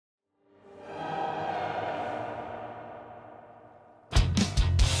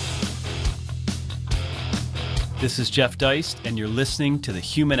This is Jeff Deist, and you're listening to the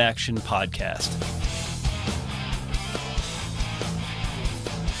Human Action Podcast.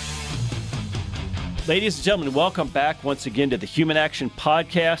 Ladies and gentlemen, welcome back once again to the Human Action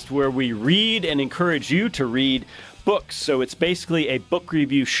Podcast, where we read and encourage you to read books. So it's basically a book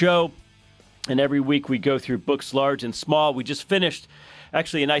review show, and every week we go through books large and small. We just finished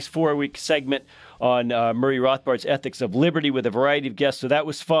actually a nice 4-week segment on Murray Rothbard's Ethics of Liberty with a variety of guests, so that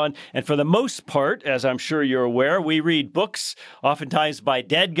was fun. And for the most part, as I'm sure you're aware, we read books, oftentimes by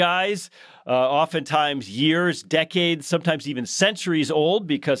dead guys, oftentimes years, decades, sometimes even centuries old,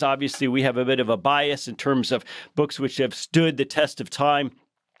 because obviously we have a bit of a bias in terms of books which have stood the test of time.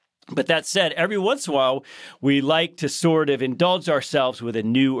 But that said, every once in a while, we like to sort of indulge ourselves with a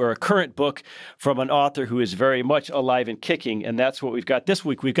new or a current book from an author who is very much alive and kicking, and that's what we've got this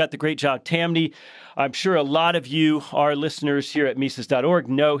week. We've got the great John Tamny. I'm sure a lot of you, our listeners here at Mises.org,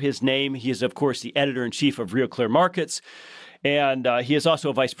 know his name. He is, of course, the editor-in-chief of Real Clear Markets, and he is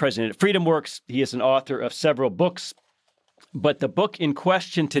also a vice president at FreedomWorks. He is an author of several books. But the book in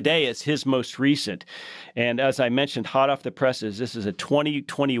question today is his most recent. And as I mentioned, hot off the presses, this is a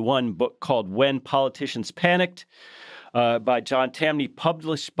 2021 book called When Politicians Panicked by John Tamny,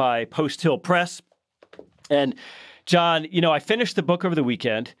 published by Post Hill Press. And John, I finished the book over the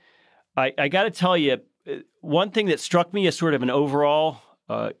weekend. I got to tell you, one thing that struck me as sort of an overall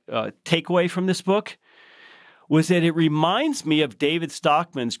takeaway from this book was that it reminds me of David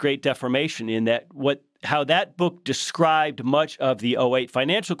Stockman's Great Deformation in that how that book described much of the '08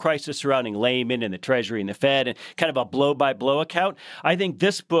 financial crisis surrounding Lehman and the Treasury and the Fed and kind of a blow-by-blow account. I think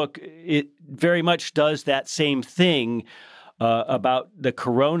this book, it very much does that same thing about the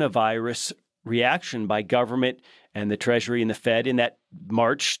coronavirus reaction by government and the Treasury and the Fed in that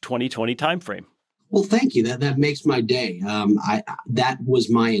March 2020 timeframe. Well, thank you. That makes my day. That was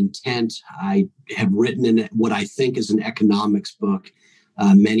my intent. I have written in what I think is an economics book.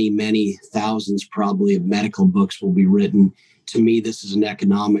 Many thousands probably of medical books will be written. To me, this is an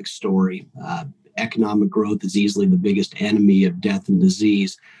economic story. Economic growth is easily the biggest enemy of death and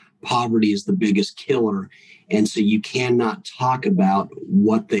disease. Poverty is the biggest killer. And so you cannot talk about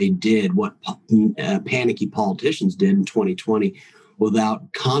what they did, what panicky politicians did in 2020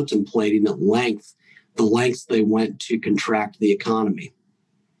 without contemplating the lengths they went to contract the economy.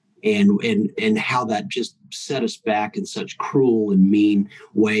 And how that just set us back in such cruel and mean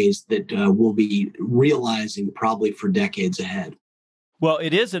ways that we'll be realizing probably for decades ahead. Well,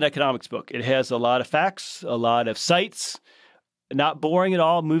 it is an economics book. It has a lot of facts, a lot of cites, not boring at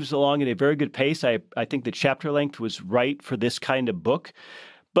all, moves along at a very good pace. I think the chapter length was right for this kind of book.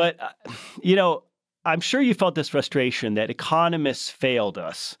 But, I'm sure you felt this frustration that economists failed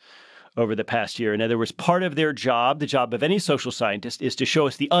us over the past year. In other words, part of their job, the job of any social scientist, is to show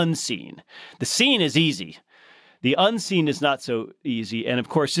us the unseen. The seen is easy. The unseen is not so easy. And of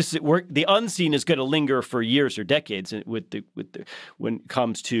course, the unseen is going to linger for years or decades when it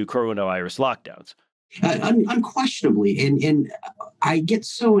comes to coronavirus lockdowns. Unquestionably. And I get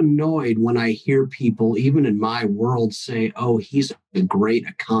so annoyed when I hear people, even in my world, say, oh, he's a great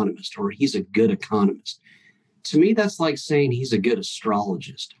economist or he's a good economist. To me, that's like saying he's a good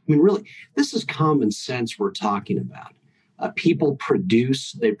astrologist. I mean, really, this is common sense we're talking about. People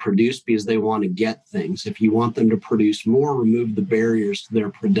produce because they want to get things. If you want them to produce more, remove the barriers to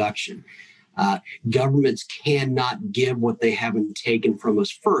their production. Governments cannot give what they haven't taken from us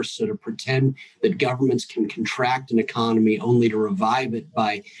first. So to pretend that governments can contract an economy only to revive it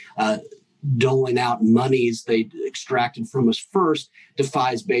by doling out monies they extracted from us first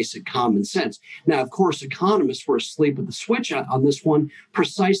defies basic common sense. Now, of course, economists were asleep at the switch on this one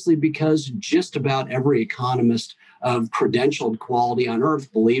precisely because just about every economist of credentialed quality on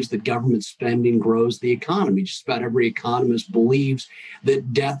earth believes that government spending grows the economy. Just about every economist believes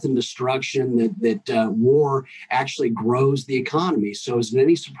that death and destruction, that war actually grows the economy. So is it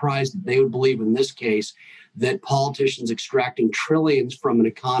any surprise that they would believe in this case that politicians extracting trillions from an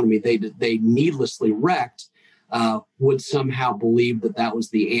economy they needlessly wrecked would somehow believe that was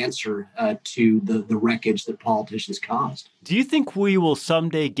the answer to the wreckage that politicians caused? Do you think we will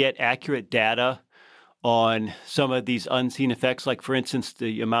someday get accurate data on some of these unseen effects, like, for instance,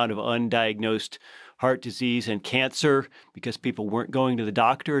 the amount of undiagnosed heart disease and cancer because people weren't going to the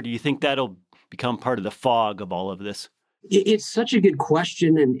doctor? Or do you think that'll become part of the fog of all of this? It's such a good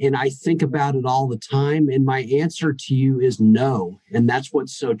question, and I think about it all the time, and my answer to you is no, and that's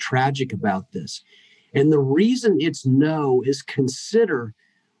what's so tragic about this. And the reason it's no is consider,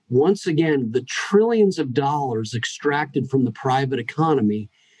 once again, the trillions of dollars extracted from the private economy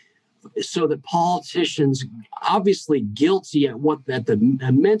so that politicians, obviously guilty at the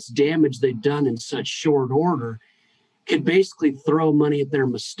immense damage they've done in such short order, could basically throw money at their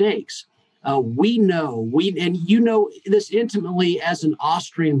mistakes. We know, and you know this intimately as an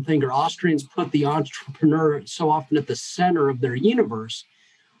Austrian thinker. Austrians put the entrepreneur so often at the center of their universe.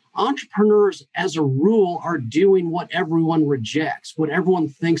 Entrepreneurs, as a rule, are doing what everyone rejects, what everyone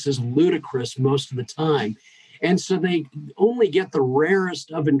thinks is ludicrous most of the time. And so they only get the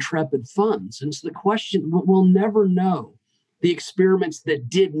rarest of intrepid funds. And so the question, we'll never know the experiments that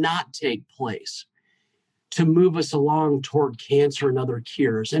did not take place to move us along toward cancer and other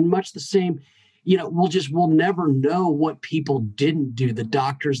cures. And much the same, we'll never know what people didn't do, the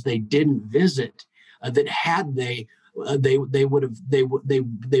doctors they didn't visit, that had they would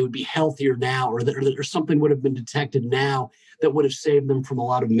be healthier now, or something would have been detected now that would have saved them from a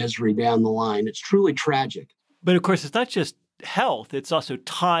lot of misery down the line. It's truly tragic. But of course, it's not just health, it's also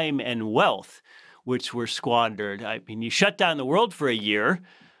time and wealth, which were squandered. I mean, you shut down the world for a year.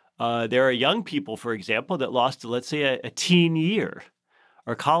 There are young people, for example, that lost, let's say, a teen year,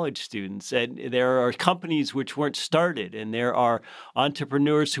 or college students. And there are companies which weren't started, and there are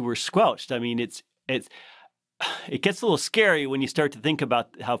entrepreneurs who were squelched. I mean, it gets a little scary when you start to think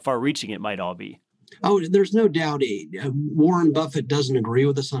about how far-reaching it might all be. Oh, there's no doubt. Warren Buffett doesn't agree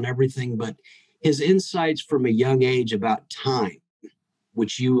with us on everything, but his insights from a young age about time,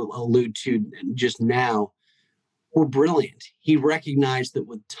 which you allude to just now, were brilliant. He recognized that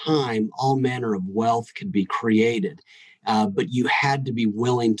with time, all manner of wealth could be created, but you had to be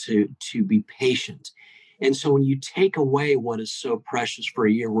willing to be patient. And so when you take away what is so precious for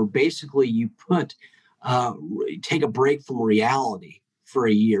a year, where basically you take a break from reality for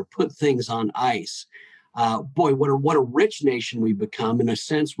a year, put things on ice. Boy, what a rich nation we've become. In a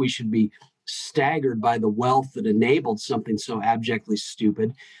sense, we should be staggered by the wealth that enabled something so abjectly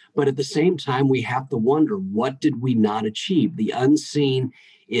stupid. But at the same time, we have to wonder, what did we not achieve? The unseen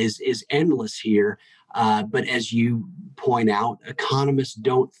is endless here. But as you point out, economists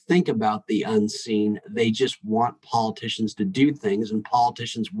don't think about the unseen. They just want politicians to do things, and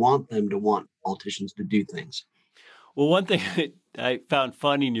politicians want them to want politicians to do things. Well, one thing that I found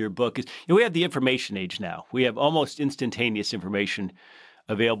funny in your book is we have the information age now. We have almost instantaneous information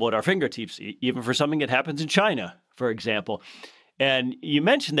available at our fingertips, even for something that happens in China, for example. And you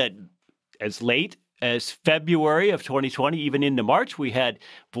mentioned that as late as February of 2020, even into March, we had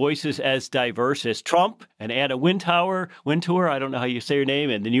voices as diverse as Trump and Anna Wintour, I don't know how you say her name,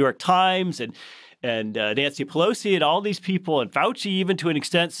 and the New York Times, and Nancy Pelosi, and all these people, and Fauci even to an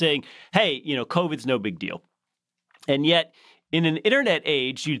extent, saying, hey, COVID's no big deal. And yet, in an internet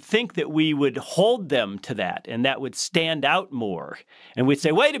age, you'd think that we would hold them to that, and that would stand out more. And we'd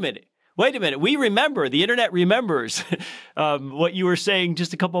say, wait a minute, we remember, the internet remembers what you were saying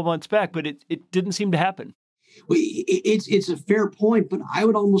just a couple of months back, but it didn't seem to happen. Well, it's a fair point, but I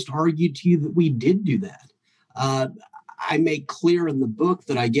would almost argue to you that we did do that. I make clear in the book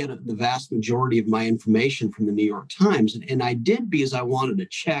that I get the vast majority of my information from the New York Times. And I did because I wanted to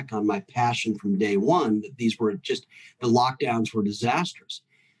check on my passion from day one, that these were just, the lockdowns were disastrous.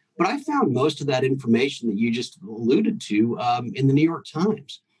 But I found most of that information that you just alluded to in the New York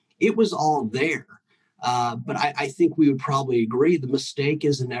Times. It was all there. But I think we would probably agree the mistake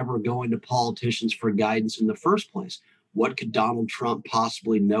isn't ever going to politicians for guidance in the first place. What could Donald Trump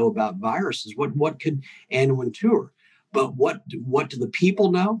possibly know about viruses? What could Anna Wintour? But what do the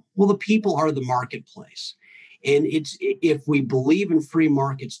people know? Well, the people are the marketplace. And if we believe in free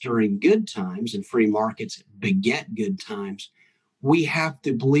markets during good times, and free markets beget good times, we have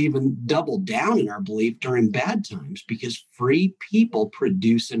to believe and double down in our belief during bad times, because free people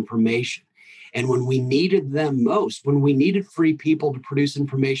produce information. And when we needed them most, when we needed free people to produce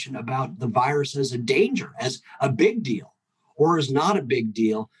information about the virus as a danger, as a big deal, or as not a big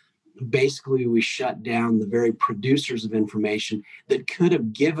deal, basically we shut down the very producers of information that could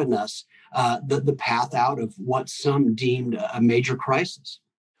have given us the path out of what some deemed a major crisis.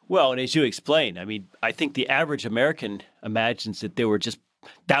 Well, and as you explained, I mean, I think the average American imagines that there were just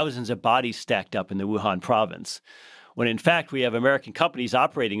thousands of bodies stacked up in the Wuhan province, when in fact we have American companies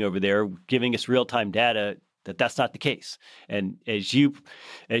operating over there giving us real-time data that that's not the case. And as you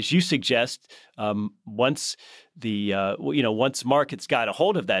suggest, once markets got a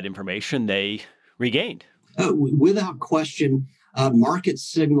hold of that information, they regained. Without question, market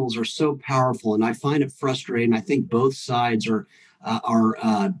signals are so powerful, and I find it frustrating. I think both sides are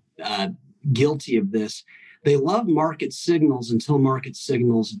guilty of this. They love market signals until market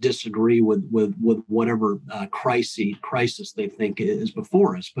signals disagree with whatever crisis they think is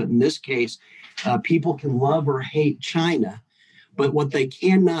before us. But in this case, people can love or hate China, but what they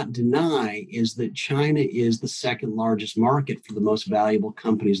cannot deny is that China is the second largest market for the most valuable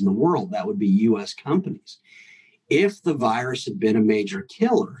companies in the world. That would be U.S. companies. If the virus had been a major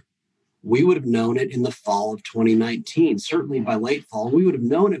killer, we would have known it in the fall of 2019. Certainly by late fall, we would have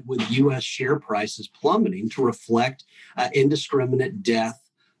known it with U.S. share prices plummeting to reflect indiscriminate death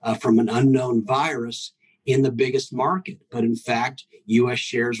from an unknown virus in the biggest market. But in fact, U.S.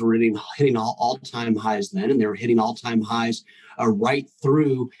 shares were hitting all-time highs then, and they were hitting all-time highs right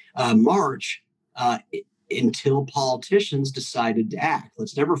through March until politicians decided to act.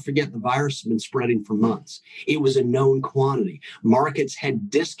 Let's never forget the virus has been spreading for months. It was a known quantity. Markets had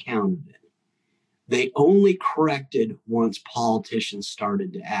discounted it. They only corrected once politicians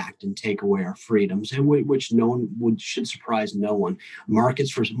started to act and take away our freedoms, and which no one should surprise no one.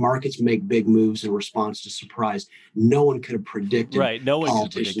 Markets make big moves in response to surprise. No one could have predicted. Right, no one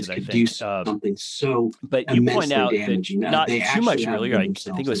politicians could do something so but you point out damaging. That not too much earlier. I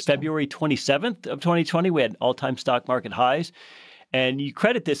think it was February 27th of 2020. We had all-time stock market highs, and you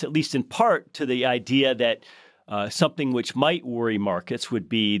credit this at least in part to the idea that something which might worry markets would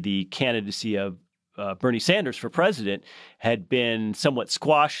be the candidacy of Bernie Sanders for president had been somewhat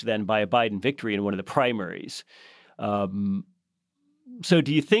squashed then by a Biden victory in one of the primaries. So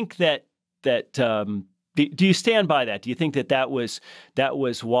do you think that do you stand by that? Do you think that was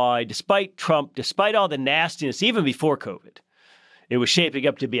why, despite Trump, despite all the nastiness, even before COVID, it was shaping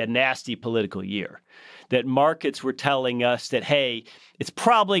up to be a nasty political year, that markets were telling us that, hey, it's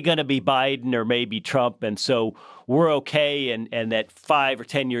probably going to be Biden or maybe Trump, and so we're okay, and that 5 or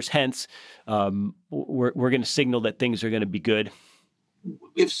 10 years hence, we're going to signal that things are going to be good?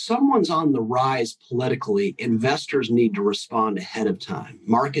 If someone's on the rise politically, investors need to respond ahead of time.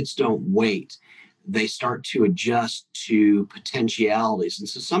 Markets don't wait. They start to adjust to potentialities. And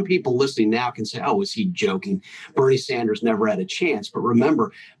so some people listening now can say, oh, is he joking? Bernie Sanders never had a chance. But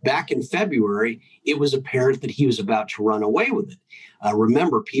remember, back in February, it was apparent that he was about to run away with it.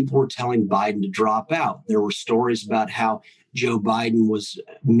 Remember, people were telling Biden to drop out. There were stories about how Joe Biden was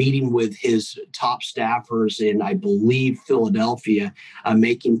meeting with his top staffers in, I believe, Philadelphia,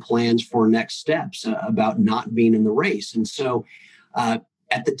 making plans for next steps about not being in the race. And so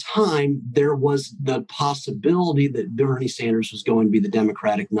at the time, there was the possibility that Bernie Sanders was going to be the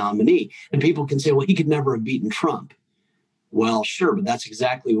Democratic nominee. And people can say, well, he could never have beaten Trump. Well, sure, but that's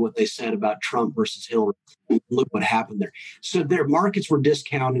exactly what they said about Trump versus Hillary. Look what happened there. So their markets were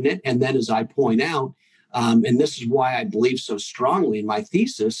discounting it. And then, as I point out, and this is why I believe so strongly in my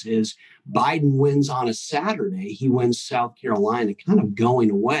thesis, is Biden wins on a Saturday. He wins South Carolina, kind of going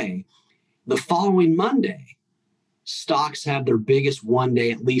away. The following Monday, stocks have their biggest one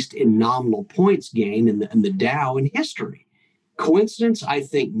day, at least in nominal points gain in the Dow in history. Coincidence? I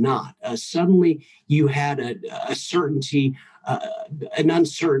think not. Suddenly you had a certainty, an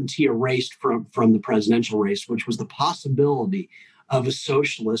uncertainty erased from the presidential race, which was the possibility of a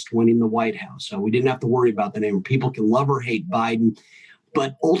socialist winning the White House. So we didn't have to worry about that anymore. People can love or hate Biden,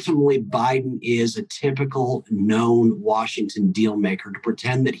 but ultimately Biden is a typical known Washington deal maker. To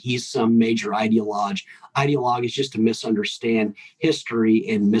pretend that he's some major ideologue is just to misunderstand history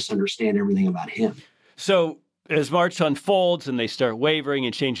and misunderstand everything about him. So as March unfolds and they start wavering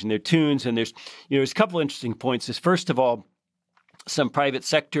and changing their tunes, and there's a couple of interesting points. Is first of all, some private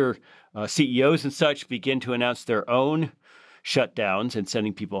sector CEOs and such begin to announce their own shutdowns and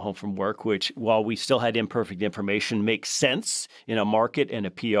sending people home from work, which, while we still had imperfect information, makes sense in a market and a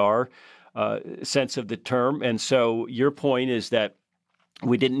PR sense of the term. And so your point is that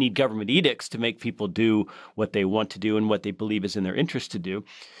we didn't need government edicts to make people do what they want to do and what they believe is in their interest to do.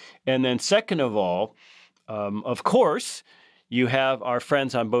 And then second of all, of course, you have our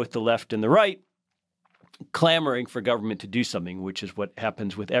friends on both the left and the right clamoring for government to do something, which is what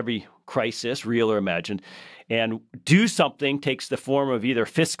happens with every crisis, real or imagined. And do something takes the form of either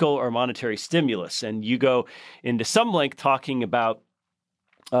fiscal or monetary stimulus. And you go into some length talking about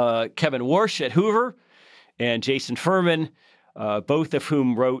Kevin Warsh at Hoover and Jason Furman, both of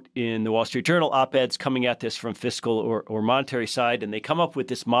whom wrote in the Wall Street Journal op-eds coming at this from fiscal or monetary side. And they come up with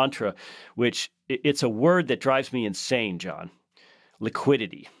this mantra, which it's a word that drives me insane, John: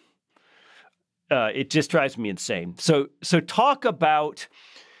 liquidity. It just drives me insane. So talk about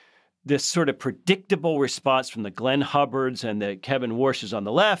this sort of predictable response from the Glenn Hubbards and the Kevin Warshes on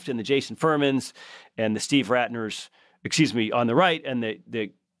the left, and the Jason Furmans and the Steve Ratners, on the right, and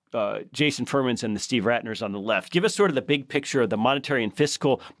the Jason Furmans and the Steve Ratners on the left. Give us sort of the big picture of the monetary and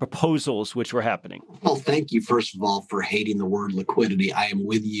fiscal proposals which were happening. Well, thank you, first of all, for hating the word liquidity. I am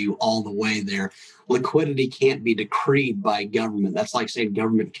with you all the way there. Liquidity can't be decreed by government. That's like saying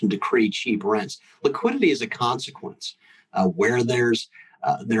government can decree cheap rents. Liquidity is a consequence. Where there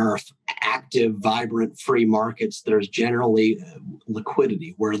are active, vibrant, free markets, there's generally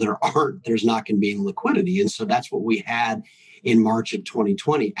liquidity. Where there's not going to be any liquidity. And so that's what we had in March of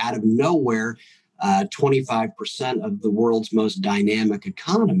 2020. Out of nowhere, 25% of the world's most dynamic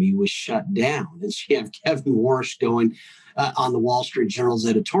economy was shut down. And so you have Kevin Warsh going on the Wall Street Journal's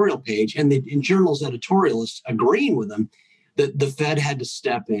editorial page, and the Journal's editorialists agreeing with him that the Fed had to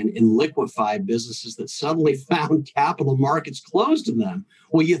step in and liquefy businesses that suddenly found capital markets closed to them.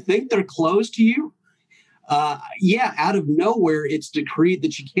 Well, you think they're closed to you? Yeah, out of nowhere, it's decreed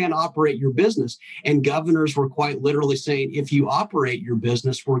that you can't operate your business. And governors were quite literally saying, if you operate your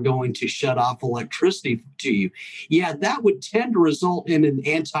business, we're going to shut off electricity to you. Yeah, that would tend to result in an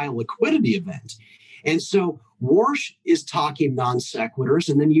anti-liquidity event. And so Warsh is talking non sequiturs,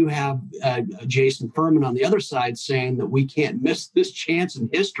 and then you have Jason Furman on the other side saying that we can't miss this chance in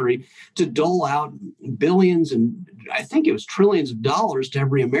history to dole out billions and I think it was trillions of dollars to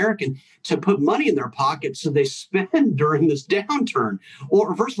every American to put money in their pocket so they spend during this downturn.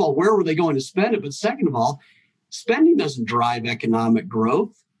 Or first of all, where were they going to spend it? But second of all, spending doesn't drive economic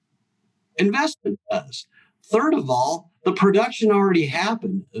growth. Investment does. Third of all, the production already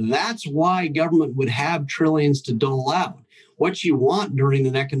happened. That's why government would have trillions to dole out. What you want during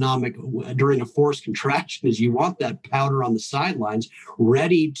a forced contraction is you want that powder on the sidelines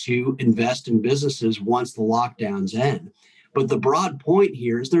ready to invest in businesses once the lockdowns end. But the broad point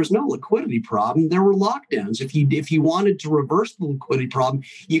here is there's no liquidity problem. There were lockdowns. If you wanted to reverse the liquidity problem,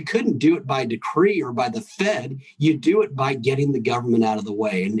 you couldn't do it by decree or by the Fed. You do it by getting the government out of the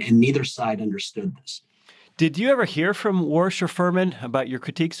way. And neither side understood this. Did you ever hear from Warsh or Furman about your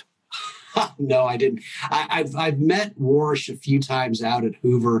critiques? No, I didn't. I've met Warsh a few times out at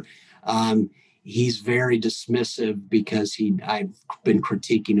Hoover. He's very dismissive because I've been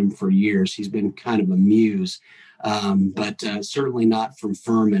critiquing him for years. He's been kind of a muse, but certainly not from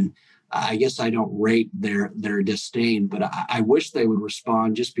Furman. I guess I don't rate their disdain, but I wish they would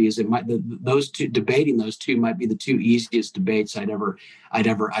respond just because debating those two might be the two easiest debates I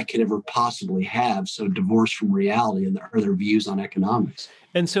could ever possibly have. So divorced from reality and their views on economics.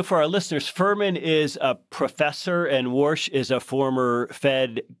 And so for our listeners, Furman is a professor and Warsh is a former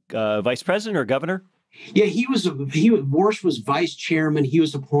Fed vice president or governor? Yeah, Warsh was vice chairman. He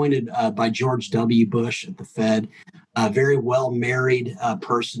was appointed by George W. Bush at the Fed. A very well married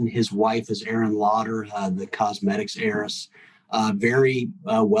person. His wife is Erin Lauder, the cosmetics heiress. Very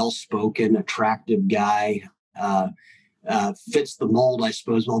well spoken, attractive guy. Fits the mold, I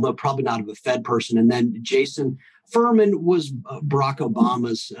suppose, although probably not of a Fed person. And then Jason Furman was Barack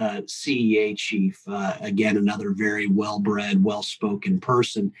Obama's CEA chief. Again, another very well-bred, well-spoken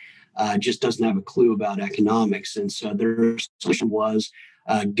person. Just doesn't have a clue about economics. And so their solution was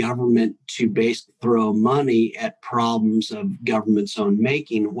government to basically throw money at problems of government's own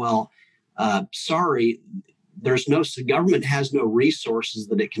making. Well, sorry, government has no resources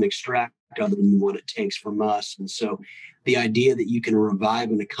that it can extract other than what it takes from us. And so the idea that you can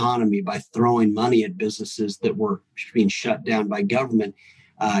revive an economy by throwing money at businesses that were being shut down by government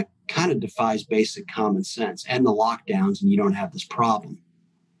kind of defies basic common sense. And the lockdowns, and you don't have this problem.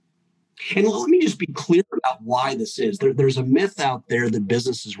 And let me just be clear about why this is. There's a myth out there that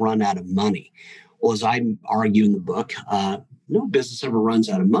businesses run out of money. Well, as I argue in the book, no business ever runs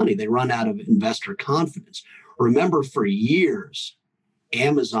out of money. They run out of investor confidence. Remember, for years,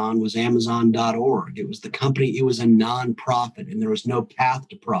 Amazon was Amazon.org. It was the company, it was a nonprofit, and there was no path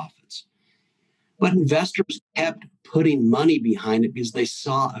to profits. But investors kept putting money behind it because they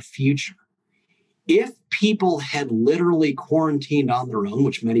saw a future. If people had literally quarantined on their own,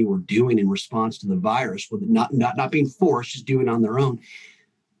 which many were doing in response to the virus, with not being forced, just doing it on their own,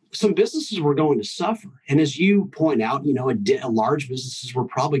 some businesses were going to suffer. And as you point out, large businesses were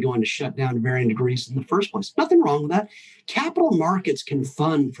probably going to shut down to varying degrees in the first place. Nothing wrong with that. Capital markets can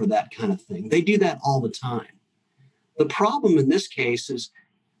fund for that kind of thing. They do that all the time. The problem in this case is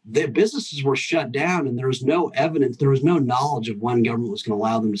that businesses were shut down and there was no evidence, there was no knowledge of when government was going to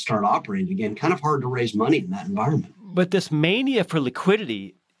allow them to start operating again. Kind of hard to raise money in that environment. But this mania for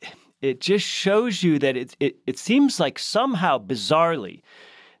liquidity, it just shows you that it seems like somehow bizarrely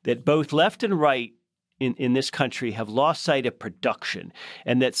that both left and right in this country have lost sight of production,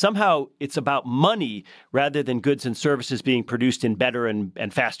 and that somehow it's about money rather than goods and services being produced in better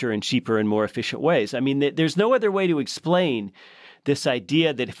and faster and cheaper and more efficient ways. I mean, there's no other way to explain this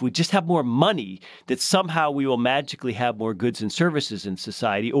idea that if we just have more money, that somehow we will magically have more goods and services in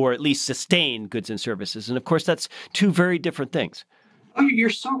society, or at least sustain goods and services. And of course, that's two very different things. Oh,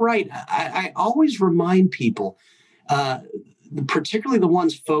 you're so right. I always remind people, particularly the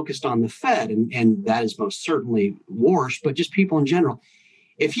ones focused on the Fed, and that is most certainly Warsh, but just people in general.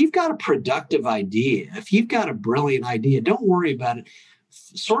 If you've got a productive idea, if you've got a brilliant idea, don't worry about it.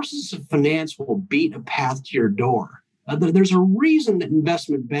 Sources of finance will beat a path to your door. There's a reason that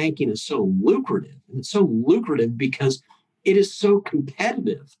investment banking is so lucrative. And it's so lucrative because it is so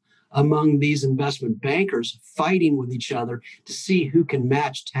competitive among these investment bankers fighting with each other to see who can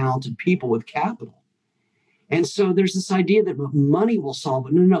match talented people with capital. And so there's this idea that money will solve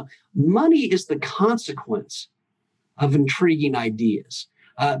it. No, no, no. Money is the consequence of intriguing ideas.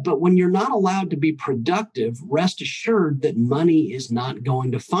 But when you're not allowed to be productive, rest assured that money is not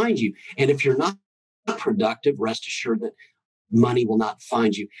going to find you. And if you're not productive, rest assured that money will not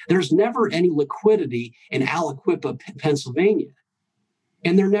find you. There's never any liquidity in Aliquippa, Pennsylvania,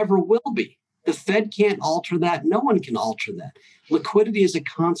 and there never will be. The Fed can't alter that. No one can alter that. Liquidity is a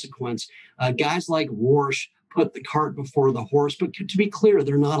consequence. Guys like Warsh put the cart before the horse, but to be clear,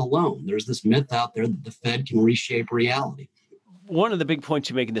 they're not alone. There's this myth out there that the Fed can reshape reality. One of the big points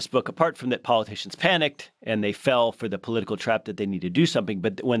you make in this book, apart from that politicians panicked and they fell for the political trap that they need to do something,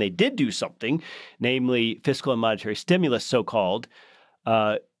 but when they did do something, namely fiscal and monetary stimulus, so-called,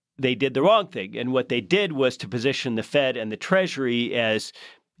 they did the wrong thing. And what they did was to position the Fed and the Treasury as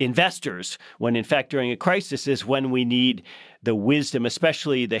investors, when in fact during a crisis is when we need the wisdom,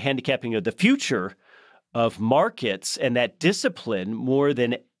 especially the handicapping of the future of markets and that discipline more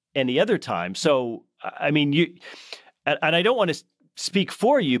than any other time. So, I mean, and I don't want to speak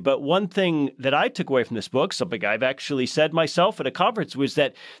for you, but one thing that I took away from this book, something I've actually said myself at a conference, was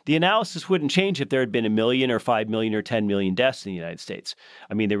that the analysis wouldn't change if there had been 1 million or 5 million or 10 million deaths in the United States.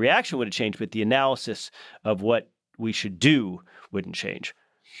 I mean, the reaction would have changed, but the analysis of what we should do wouldn't change.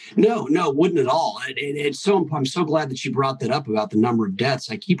 No, wouldn't at all. I'm so glad that you brought that up about the number of deaths.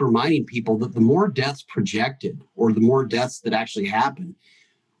 I keep reminding people that the more deaths projected or the more deaths that actually happen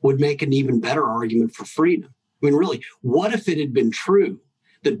would make an even better argument for freedom. I mean, really, what if it had been true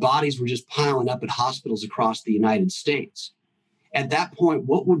that bodies were just piling up at hospitals across the United States? At that point,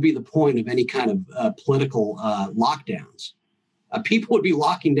 what would be the point of any kind of political lockdowns? People would be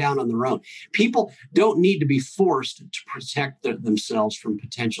locking down on their own. People don't need to be forced to protect themselves from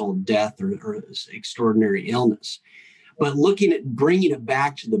potential death or extraordinary illness. But looking at bringing it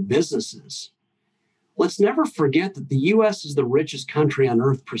back to the businesses, let's never forget that the U.S. is the richest country on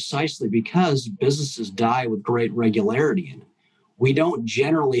earth precisely because businesses die with great regularity in it. We don't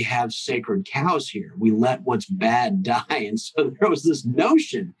generally have sacred cows here. We let what's bad die. And so there was this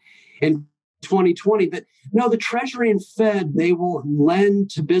notion in 2020 that, no, the Treasury and Fed, they will lend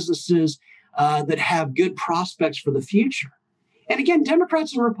to businesses that have good prospects for the future. And again,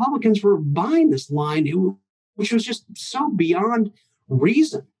 Democrats and Republicans were buying this line, which was just so beyond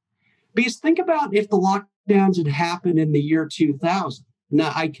reason. Because think about if the lockdowns had happened in the year 2000.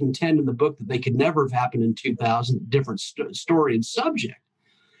 Now, I contend in the book that they could never have happened in 2000, different story and subject.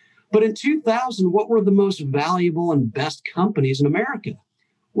 But in 2000, what were the most valuable and best companies in America?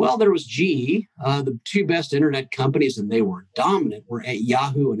 Well, there was GE, the two best internet companies, and they were dominant, were at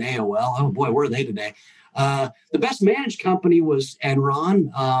Yahoo and AOL. Oh boy, where are they today? The best managed company was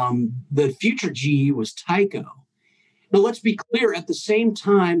Enron. The future GE was Tyco. Now, let's be clear, at the same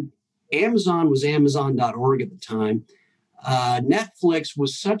time, Amazon was Amazon.org at the time. Netflix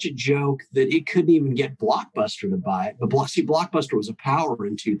was such a joke that it couldn't even get Blockbuster to buy it. But Blockbuster was a power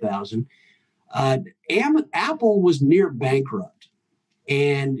in 2000. Apple was near bankrupt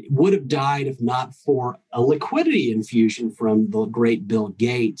and would have died if not for a liquidity infusion from the great Bill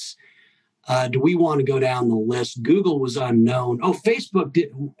Gates. Do we want to go down the list? Google was unknown. Facebook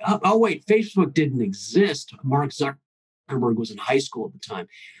didn't exist. Mark Zuckerberg was in high school at the time.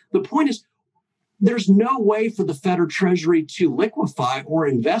 The point is, there's no way for the Fed or Treasury to liquefy or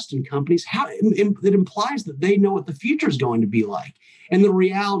invest in companies. It implies that they know what the future is going to be like. And the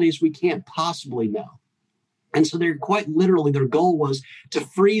reality is we can't possibly know. And so they're quite literally, their goal was to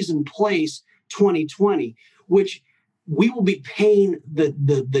freeze in place 2020, which we will be paying the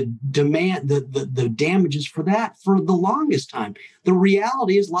damages for that for the longest time. The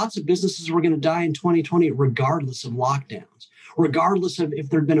reality is lots of businesses were going to die in 2020, regardless of lockdowns, regardless of if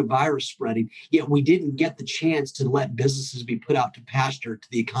there'd been a virus spreading, yet we didn't get the chance to let businesses be put out to pasture to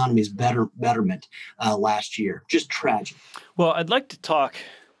the economy's betterment last year. Just tragic. Well, I'd like to talk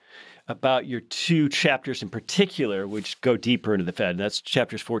about your two chapters in particular, which go deeper into the Fed. And that's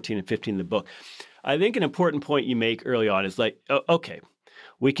chapters 14 and 15 in the book. I think an important point you make early on is like, okay,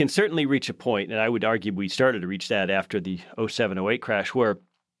 we can certainly reach a point, and I would argue we started to reach that after the 07-08 crash, where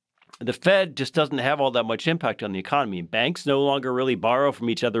the Fed just doesn't have all that much impact on the economy. Banks no longer really borrow from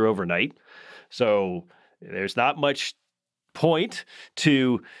each other overnight. So there's not much point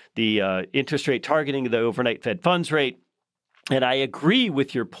to the interest rate targeting of the overnight Fed funds rate. And I agree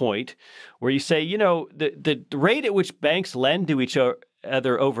with your point where you say, the rate at which banks lend to each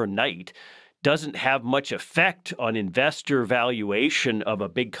other overnight doesn't have much effect on investor valuation of a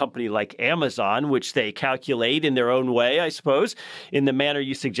big company like Amazon, which they calculate in their own way, I suppose, in the manner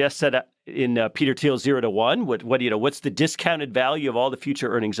you suggest that in Peter Thiel's 0 to 1. What's the discounted value of all the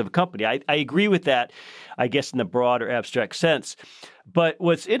future earnings of a company? I agree with that, I guess, in the broader abstract sense. But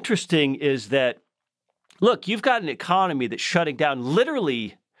what's interesting is that, look, you've got an economy that's shutting down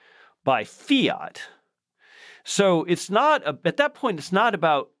literally by fiat. So it's not, at that point, it's not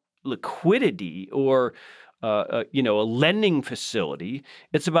about liquidity or a lending facility.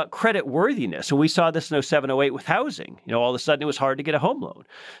 It's about credit worthiness. And we saw this in 07, 08 with housing. All of a sudden it was hard to get a home loan.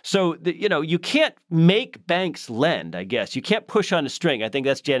 So, you can't make banks lend, I guess. You can't push on a string. I think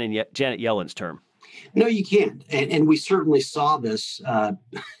that's Janet Yellen's term. No, you can't. And we certainly saw this.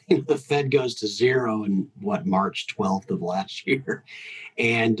 The Fed goes to zero in March 12th of last year.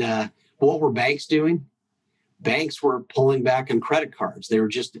 And what were banks doing? Banks were pulling back on credit cards. They were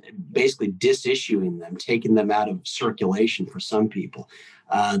just basically disissuing them, taking them out of circulation for some people.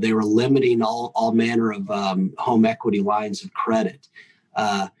 They were limiting all manner of home equity lines of credit.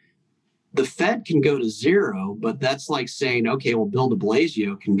 The Fed can go to zero, but that's like saying, okay, well, Bill de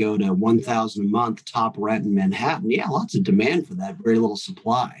Blasio can go to $1,000 a month top rent in Manhattan. Yeah, lots of demand for that, very little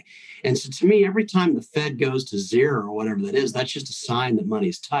supply. And so to me, every time the Fed goes to zero or whatever that is, that's just a sign that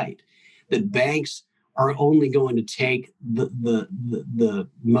money's tight, that banks are only going to take the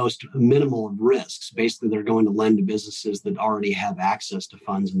most minimal of risks. Basically, they're going to lend to businesses that already have access to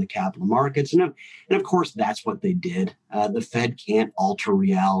funds in the capital markets. And of course, that's what they did. The Fed can't alter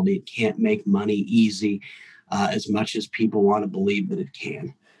reality. It can't make money easy as much as people want to believe that it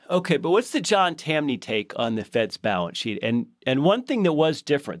can. Okay, but what's the John Tamny take on the Fed's balance sheet? And one thing that was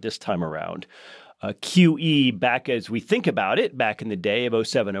different this time around, QE back as we think about it, back in the day of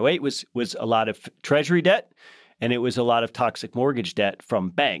 07, 08 was a lot of treasury debt, and it was a lot of toxic mortgage debt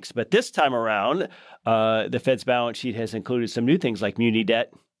from banks. But this time around, the Fed's balance sheet has included some new things like muni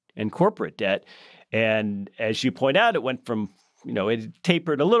debt and corporate debt. And as you point out, it went from, it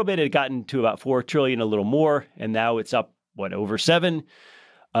tapered a little bit. It had gotten to about $4 trillion, a little more, and now it's up, over 7.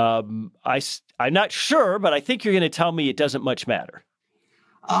 I'm not sure, but I think you're going to tell me it doesn't much matter.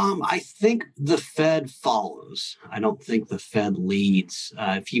 I think the Fed follows. I don't think the Fed leads.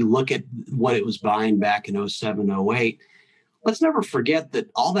 If you look at what it was buying back in 07, 08, let's never forget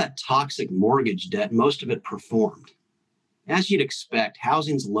that all that toxic mortgage debt, most of it performed. As you'd expect,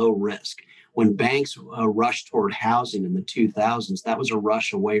 housing's low risk. When banks rushed toward housing in the 2000s, that was a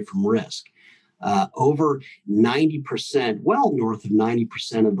rush away from risk. Over 90%, well north of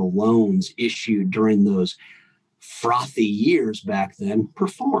 90% of the loans issued during those frothy years back then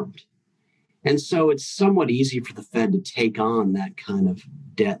performed. And so it's somewhat easy for the Fed to take on that kind of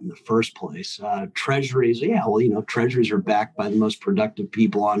debt in the first place. Treasuries, treasuries are backed by the most productive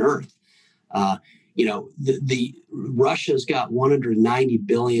people on earth. The Russia's got 190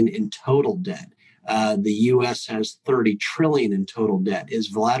 billion in total debt. The U.S. has 30 trillion in total debt. Is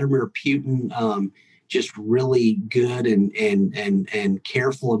Vladimir Putin just really good and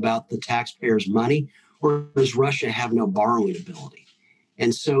careful about the taxpayers' money? Or does Russia have no borrowing ability?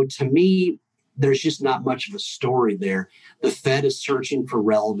 And so to me, there's just not much of a story there. The Fed is searching for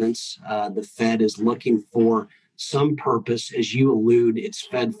relevance. The Fed is looking for some purpose. As you allude, its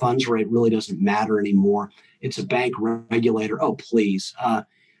Fed funds rate really doesn't matter anymore. It's a bank regulator. Oh, please.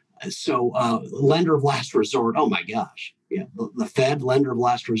 Lender of last resort. Oh, my gosh. Yeah, the Fed, lender of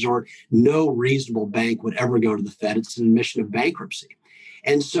last resort. No reasonable bank would ever go to the Fed. It's an admission of bankruptcy.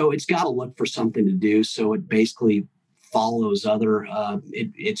 And so it's got to look for something to do. So it basically follows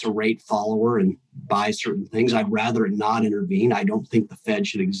it's a rate follower and buys certain things. I'd rather it not intervene. I don't think the Fed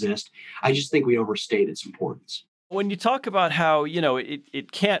should exist. I just think we overstate its importance. When you talk about how,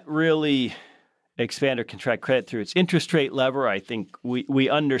 it can't really expand or contract credit through its interest rate lever, I think we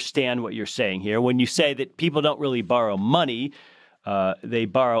understand what you're saying here. When you say that people don't really borrow money, they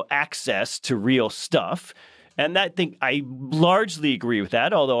borrow access to real stuff. And I largely agree with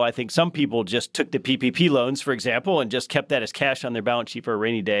that, although I think some people just took the PPP loans, for example, and just kept that as cash on their balance sheet for a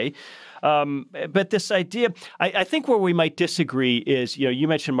rainy day. But this idea, I think where we might disagree is, you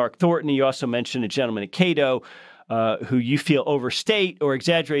mentioned Mark Thornton. You also mentioned a gentleman at Cato who you feel overstate or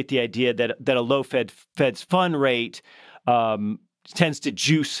exaggerate the idea that a low Fed's fund rate tends to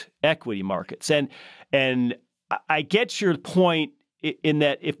juice equity markets. And I get your point in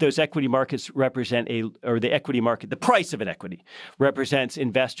that if those equity markets the price of an equity represents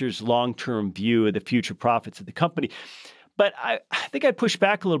investors' long-term view of the future profits of the company. But I think I'd push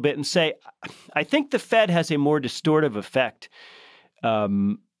back a little bit and say, I think the Fed has a more distortive effect.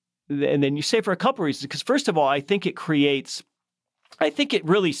 And then you say for a couple of reasons, because first of all, I think it really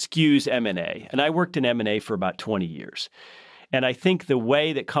skews M&A. And I worked in M&A for about 20 years. And I think the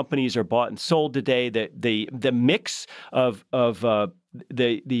way that companies are bought and sold today, the mix of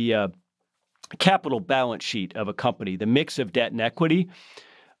the capital balance sheet of a company, the mix of debt and equity,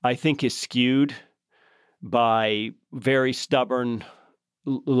 I think is skewed by very stubborn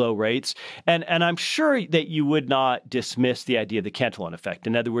low rates. And I'm sure that you would not dismiss the idea of the Cantillon effect.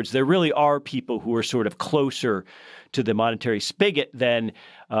 In other words, there really are people who are sort of closer to the monetary spigot than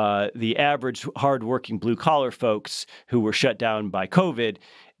the average hardworking blue-collar folks who were shut down by COVID,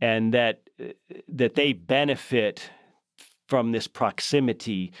 and that they benefit from this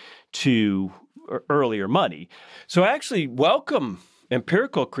proximity to earlier money. So I actually welcome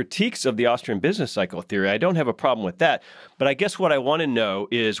empirical critiques of the Austrian business cycle theory. I don't have a problem with that. But I guess what I want to know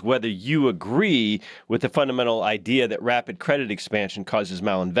is whether you agree with the fundamental idea that rapid credit expansion causes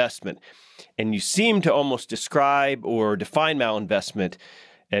malinvestment. And you seem to almost describe or define malinvestment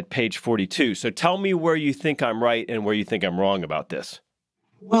at page 42. So tell me where you think I'm right and where you think I'm wrong about this.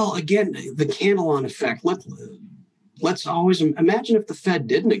 Well, again, the Cantillon effect. Let's always imagine if the Fed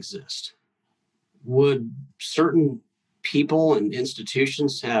didn't exist. Would certain people and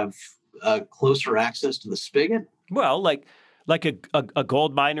institutions have closer access to the spigot? Well, like a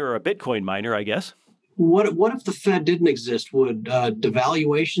gold miner or a Bitcoin miner, I guess. What if the Fed didn't exist? Would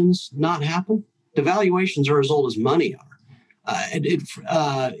devaluations not happen? Devaluations are as old as money are.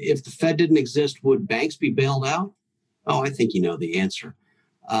 If the Fed didn't exist, would banks be bailed out? Oh, I think you know the answer.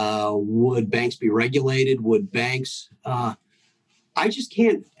 Would banks be regulated? Would banks... I just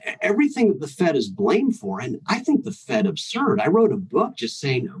can't, everything that the Fed is blamed for, and I think the Fed absurd. I wrote a book just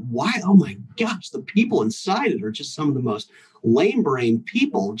saying, why, oh my gosh, the people inside it are just some of the most lame-brained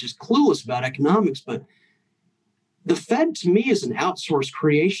people, just clueless about economics. But the Fed, to me, is an outsourced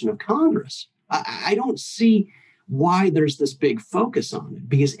creation of Congress. I don't see why there's this big focus on it,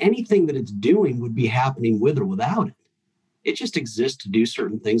 because anything that it's doing would be happening with or without it. It just exists to do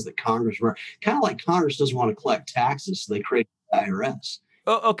certain things that Congress were kind of like Congress doesn't want to collect taxes, so they create the IRS.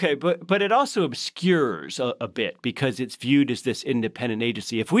 Oh, okay, but it also obscures a bit because it's viewed as this independent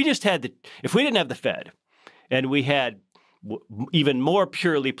agency. If we didn't have the Fed, and we had even more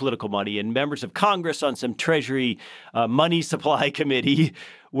purely political money, and members of Congress on some Treasury money supply committee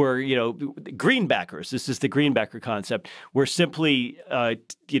were, greenbackers. This is the greenbacker concept. We're simply,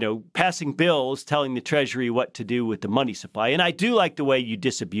 passing bills telling the Treasury what to do with the money supply. And I do like the way you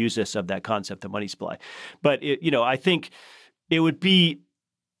disabuse us of that concept of money supply. But, I think it would be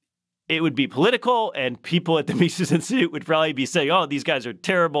political, and people at the Mises Institute would probably be saying, oh, these guys are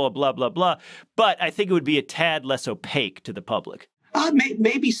terrible, blah, blah, blah. But I think it would be a tad less opaque to the public.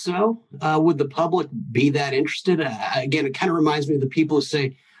 Maybe so. Would the public be that interested? Again, it kind of reminds me of the people who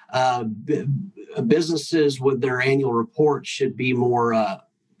say businesses with their annual reports should be more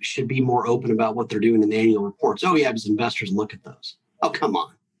open about what they're doing in the annual reports. Oh, yeah, because investors look at those. Oh, come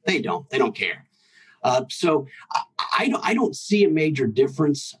on. They don't care. So I don't see a major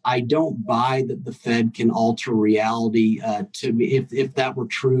difference. I don't buy that the Fed can alter reality. To me, if that were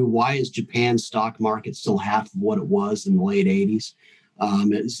true, why is Japan's stock market still half of what it was in the late 80s?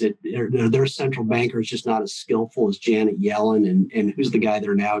 Are their central bankers just not as skillful as Janet Yellen and who's the guy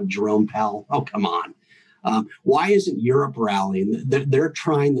there now, Jerome Powell? Oh, come on. Why isn't Europe rallying? They're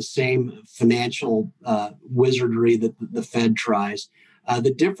trying the same financial wizardry that the Fed tries.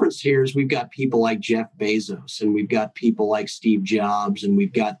 The difference here is we've got people like Jeff Bezos, and we've got people like Steve Jobs, and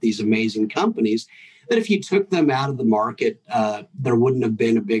we've got these amazing companies that if you took them out of the market, there wouldn't have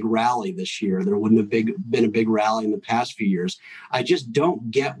been a big rally this year. There wouldn't have been a big rally in the past few years. I just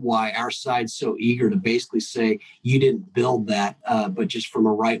don't get why our side's so eager to basically say you didn't build that, but just from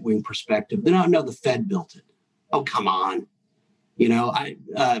a right-wing perspective. No, the Fed built it. Oh, come on. I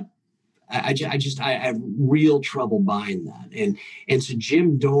have real trouble buying that. And so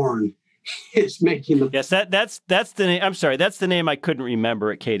Jim Dorn is making the... Yes, that's the name. I'm sorry. That's the name I couldn't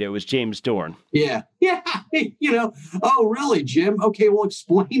remember at Cato. It was James Dorn. Yeah. Oh, really, Jim? Okay, well,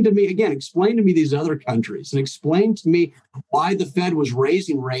 explain to me these other countries, and explain to me why the Fed was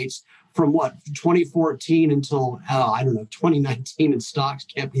raising rates from 2014 until, 2019, and stocks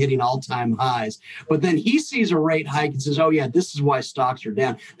kept hitting all-time highs. But then he sees a rate hike and says, oh, yeah, this is why stocks are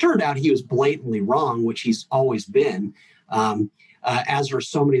down. Turned out he was blatantly wrong, which he's always been, as are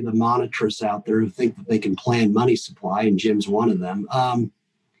so many of the monetarists out there who think that they can plan money supply, and Jim's one of them.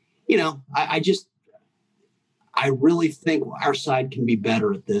 I I really think our side can be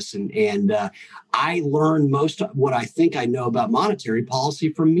better at this. And I learned most of what I think I know about monetary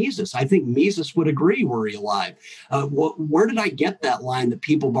policy from Mises. I think Mises would agree, were he alive. Where did I get that line that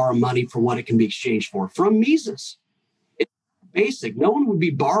people borrow money for what it can be exchanged for? From Mises. Basic. No one would be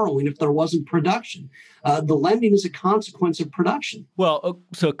borrowing if there wasn't production. The lending is a consequence of production. Well,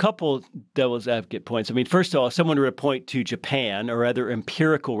 so a couple devil's advocate points. I mean, first of all, if someone were to point to Japan or other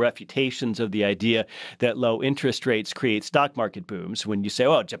empirical refutations of the idea that low interest rates create stock market booms, when you say,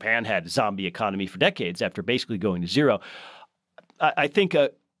 oh, Japan had a zombie economy for decades after basically going to zero, I think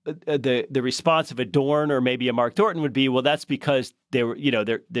the response of a Dorn or maybe a Mark Thornton would be, well, that's because they were,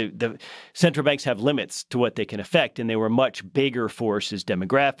 the central banks have limits to what they can affect, and they were much bigger forces,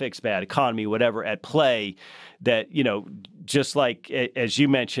 demographics, bad economy, whatever, at play. That just like as you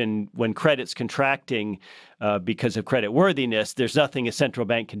mentioned, when credit's contracting because of credit worthiness, there's nothing a central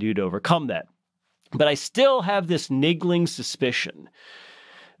bank can do to overcome that. But I still have this niggling suspicion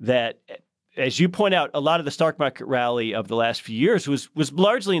that, as you point out, a lot of the stock market rally of the last few years was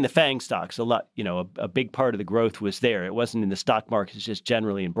largely in the FANG stocks. A lot, a big part of the growth was there. It wasn't in the stock markets just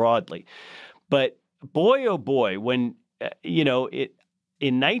generally and broadly. But boy, oh boy, when in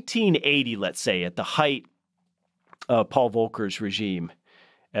 1980, let's say, at the height of Paul Volcker's regime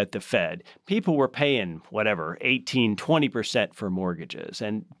at the Fed, people were paying 18-20% for mortgages,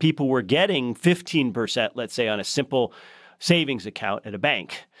 and people were getting 15%, let's say, on a simple savings account at a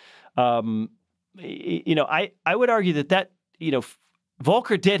bank. I would argue that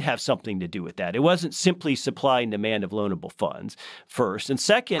Volcker did have something to do with that. It wasn't simply supply and demand of loanable funds first. And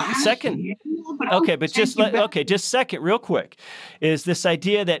second, just second, real quick, is this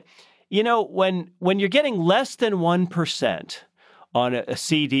idea that, when you're getting less than 1% on a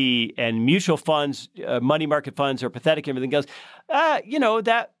CD and mutual funds, money market funds are pathetic, everything else,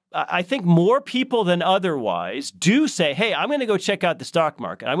 that I think more people than otherwise do say, hey, I'm going to go check out the stock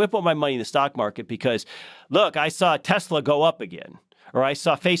market. I'm going to put my money in the stock market because, look, I saw Tesla go up again, or I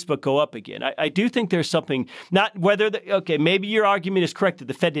saw Facebook go up again. I do think there's something, not whether, maybe your argument is correct that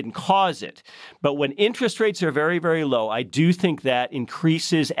the Fed didn't cause it, but when interest rates are very, very low, I do think that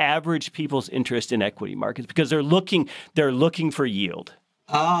increases average people's interest in equity markets because they're looking for yield.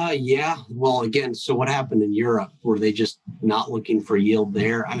 Yeah. Well, again, so what happened in Europe? Were they just not looking for yield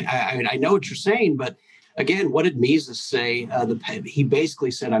there? I mean, I know what you're saying, but again, what did Mises say? He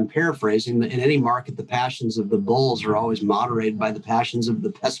basically said, I'm paraphrasing, that in any market, the passions of the bulls are always moderated by the passions of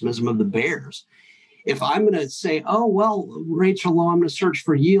the pessimism of the bears. If I'm going to say, oh, well, rates are low, I'm going to search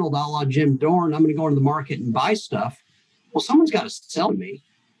for yield, a la Jim Dorn, I'm going to go into the market and buy stuff. Well, someone's got to sell me.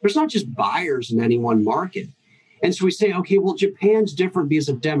 There's not just buyers in any one market. And so we say, okay, well, Japan's different because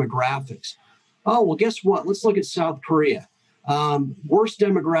of demographics. Oh, well, guess what? Let's look at South Korea. Worst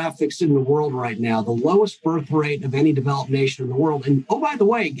demographics in the world right now, the lowest birth rate of any developed nation in the world. And oh, by the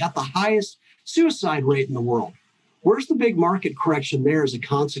way, got the highest suicide rate in the world. Where's the big market correction there as a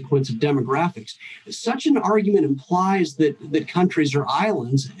consequence of demographics? Such an argument implies that countries are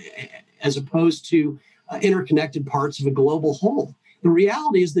islands as opposed to interconnected parts of a global whole. The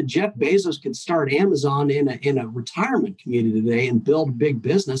reality is that Jeff Bezos could start Amazon in a retirement community today and build a big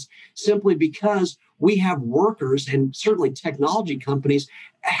business simply because we have workers, and certainly technology companies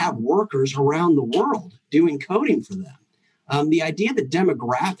have workers around the world doing coding for them. The idea that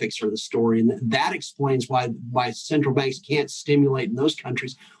demographics are the story, and that explains why central banks can't stimulate in those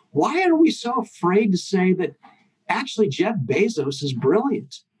countries. Why are we so afraid to say that actually Jeff Bezos is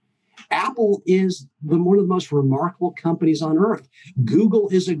brilliant? Apple is one of the most remarkable companies on earth. Google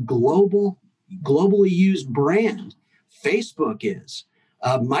is a globally used brand. Facebook is.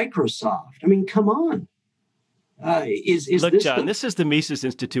 Microsoft. I mean, come on. Look, John, this is the Mises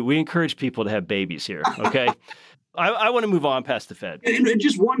Institute. We encourage people to have babies here, okay? I want to move on past the Fed. And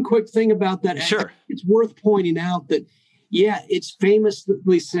just one quick thing about that. Sure. It's worth pointing out that, yeah, it's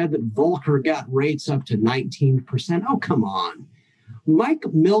famously said that Volcker got rates up to 19%. Oh, come on. Mike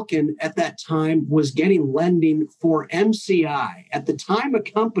Milken at that time was getting lending for MCI, at the time a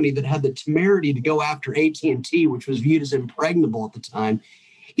company that had the temerity to go after AT&T, which was viewed as impregnable at the time.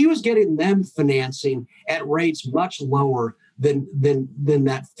 He was getting them financing at rates much lower than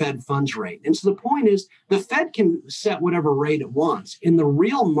that Fed funds rate. And so the point is, the Fed can set whatever rate it wants. In the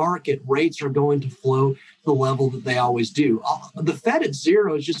real market, rates are going to flow to the level that they always do. The Fed at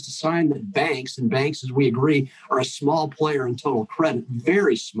zero is just a sign that banks, as we agree, are a small player in total credit,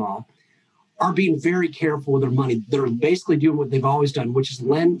 very small, are being very careful with their money. They're basically doing what they've always done, which is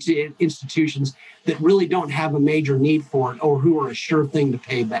lend to institutions that really don't have a major need for it or who are a sure thing to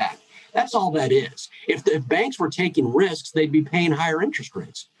pay back. That's all that is. If banks were taking risks, they'd be paying higher interest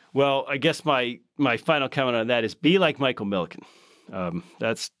rates. Well, I guess my final comment on that is be like Michael Milken.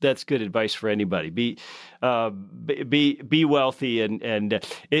 That's good advice for anybody. Be wealthy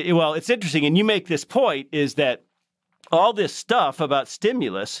well, it's interesting, and you make this point is that all this stuff about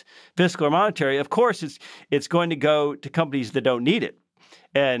stimulus, fiscal or monetary, of course, it's going to go to companies that don't need it.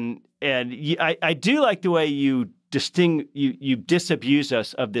 I do like the way you disabuse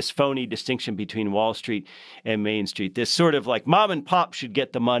us of this phony distinction between Wall Street and Main Street. This sort of like mom and pop should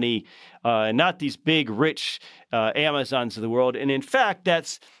get the money, and not these big rich Amazons of the world. And in fact,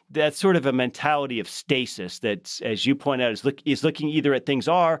 that's sort of a mentality of stasis that, as you point out, is looking either at things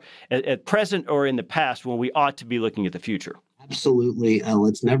at present or in the past, when we ought to be looking at the future. Absolutely.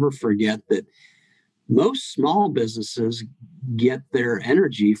 Let's never forget that most small businesses get their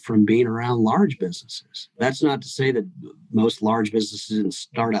energy from being around large businesses. That's not to say that most large businesses didn't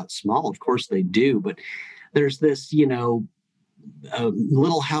start out small. Of course they do, but there's this,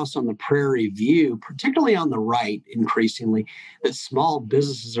 little house on the prairie view, particularly on the right, increasingly, that small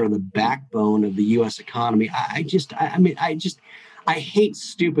businesses are the backbone of the U.S. economy. I hate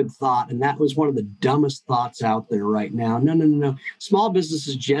stupid thought, and that was one of the dumbest thoughts out there right now. No. Small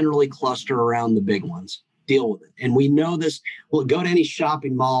businesses generally cluster around the big ones. Deal with it. And we know this. Well, go to any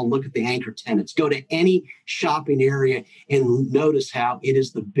shopping mall and look at the anchor tenants. Go to any shopping area and notice how it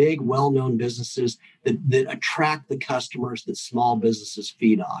is the big, well-known businesses that attract the customers that small businesses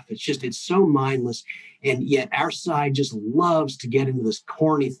feed off. It's so mindless. And yet our side just loves to get into this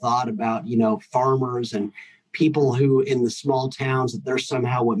corny thought about, farmers and people who in the small towns, that they're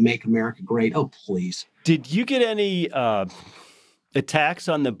somehow what make America great. Oh, please. Did you get any attacks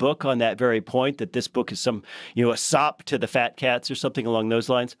on the book on that very point, that this book is a sop to the fat cats or something along those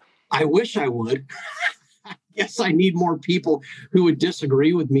lines? I wish I would. Yes, I need more people who would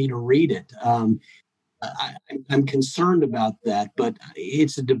disagree with me to read it. I'm concerned about that, but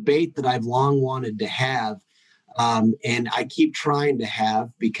it's a debate that I've long wanted to have. And I keep trying to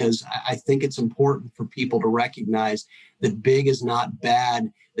have, because I think it's important for people to recognize that big is not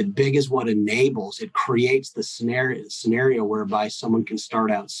bad, that big is what enables. It creates the scenario whereby someone can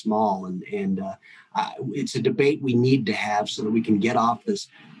start out small. And it's a debate we need to have so that we can get off this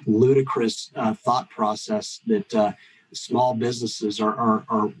ludicrous thought process that small businesses are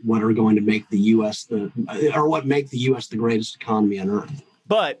what are going to make the U.S. what make the U.S. the greatest economy on earth.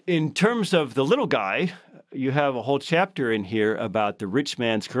 But in terms of the little guy, you have a whole chapter in here about the rich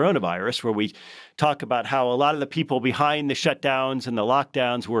man's coronavirus, where we talk about how a lot of the people behind the shutdowns and the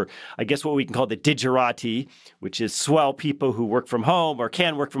lockdowns were, I guess, what we can call the digerati, which is swell people who work from home or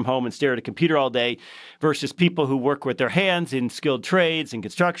can work from home and stare at a computer all day, versus people who work with their hands in skilled trades and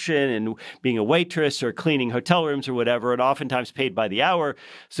construction and being a waitress or cleaning hotel rooms or whatever, and oftentimes paid by the hour,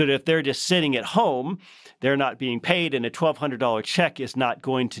 so that if they're just sitting at home, they're not being paid, and a $1,200 check is not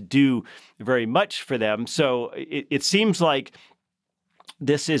going to do very much for them. So it seems like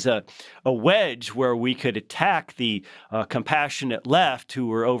this is a wedge where we could attack the compassionate left who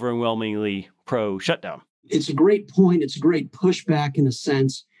were overwhelmingly pro-shutdown. It's a great point. It's a great pushback in a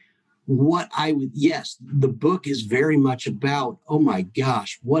sense. Yes, the book is very much about, oh my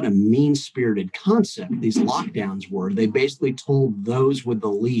gosh, what a mean-spirited concept these lockdowns were. They basically told those with the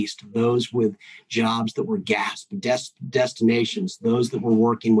least, those with jobs that were destinations, those that were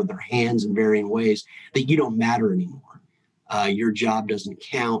working with their hands in varying ways, that you don't matter anymore. Your job doesn't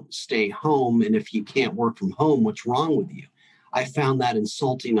count, stay home, and if you can't work from home, what's wrong with you? I found that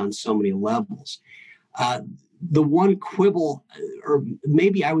insulting on so many levels. The one quibble, or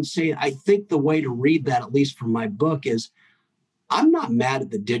maybe I would say, I think the way to read that, at least from my book, is I'm not mad at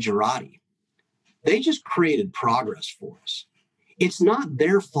the digerati. They just created progress for us. It's not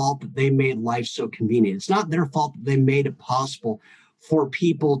their fault that they made life so convenient. It's not their fault that they made it possible for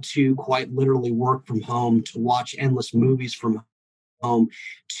people to quite literally work from home, to watch endless movies from home,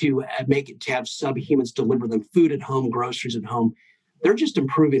 to to have subhumans deliver them food at home, groceries at home. They're just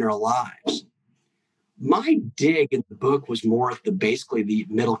improving our lives. My dig in the book was more at basically the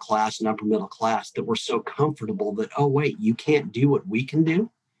middle class and upper middle class that were so comfortable that, oh, wait, you can't do what we can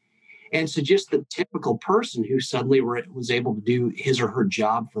do. And so just the typical person who suddenly was able to do his or her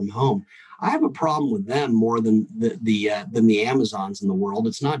job from home. I have a problem with them more than the Amazons in the world.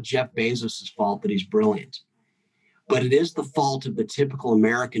 It's not Jeff Bezos' fault that he's brilliant. But it is the fault of the typical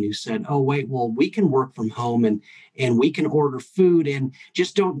American who said, oh, wait, well, we can work from home and we can order food, and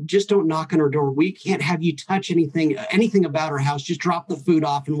just don't knock on our door. We can't have you touch anything about our house. Just drop the food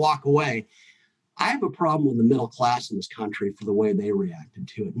off and walk away. I have a problem with the middle class in this country for the way they reacted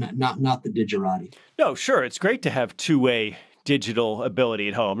to it, not the digerati. No, sure. It's great to have two-way digital ability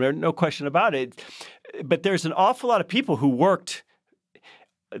at home. There's no question about it. But there's an awful lot of people who worked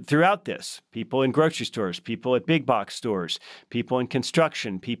throughout this, people in grocery stores, people at big box stores, people in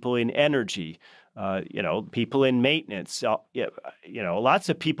construction, people in energy, people in maintenance. Lots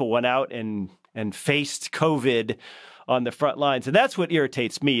of people went out and faced COVID on the front lines. And that's what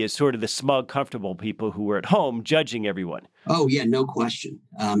irritates me, is sort of the smug, comfortable people who were at home judging everyone. Oh, yeah, no question.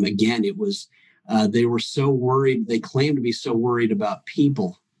 Again, it was, they were so worried. They claimed to be so worried about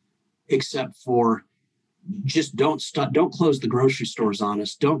people, except for just don't close the grocery stores on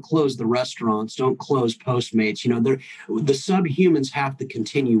us. Don't close the restaurants. Don't close Postmates. The subhumans have to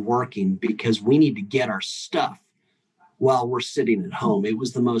continue working because we need to get our stuff while we're sitting at home. It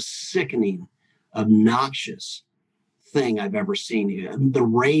was the most sickening, obnoxious thing I've ever seen. The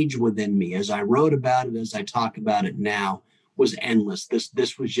rage within me, as I wrote about it, as I talk about it now, was endless.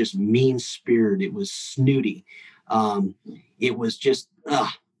 This was just mean-spirited. It was snooty. It was just,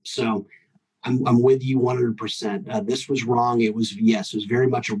 so I'm with you 100%. This was wrong. It was very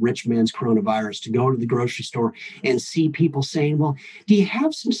much a rich man's coronavirus, to go to the grocery store and see people saying, well, do you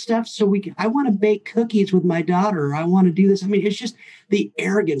have some stuff I want to bake cookies with my daughter, or I want to do this. I mean, it's just the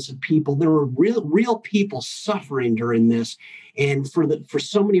arrogance of people. There were real people suffering during this. And for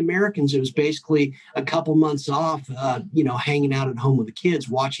so many Americans, it was basically a couple months off, hanging out at home with the kids,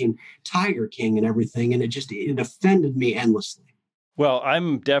 watching Tiger King and everything. And it offended me endlessly. Well,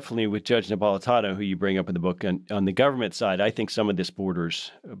 I'm definitely with Judge Napolitano, who you bring up in the book. On the government side, I think some of this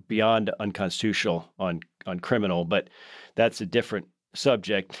borders beyond unconstitutional on criminal, but that's a different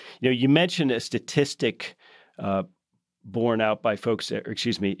subject. You mentioned a statistic pointed out by folks at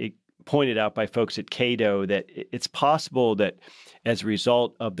Cato, that it's possible that as a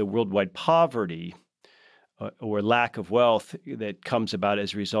result of the worldwide poverty or lack of wealth that comes about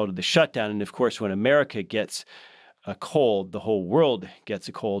as a result of the shutdown, and of course, when America gets a cold, the whole world gets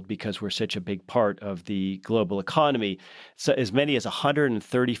a cold because we're such a big part of the global economy. So as many as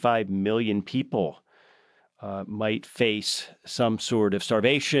 135 million people might face some sort of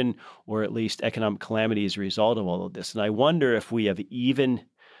starvation or at least economic calamity as a result of all of this. And I wonder if we have even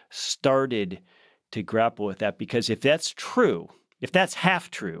started to grapple with that, because if that's true, if that's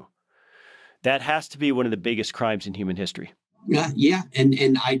half true, that has to be one of the biggest crimes in human history. Yeah.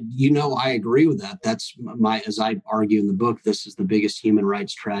 And I agree with that. That's as I argue in the book, this is the biggest human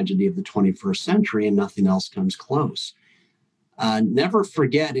rights tragedy of the 21st century, and nothing else comes close. Never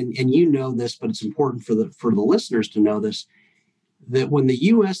forget, and this, but it's important for the listeners to know this, that when the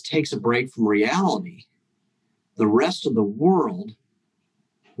U.S. takes a break from reality, the rest of the world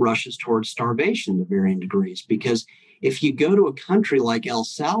rushes towards starvation to varying degrees. Because if you go to a country like El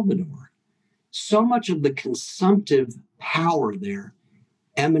Salvador, so much of the consumptive power there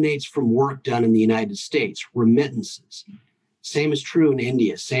emanates from work done in the United States, remittances. Same is true in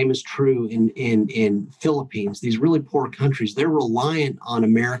India. Same is true in Philippines. These really poor countries, they're reliant on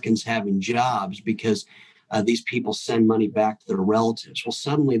Americans having jobs because these people send money back to their relatives. Well,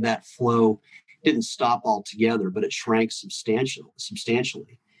 suddenly that flow didn't stop altogether, but it shrank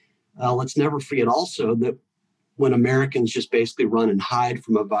substantially. Let's never forget also that when Americans just basically run and hide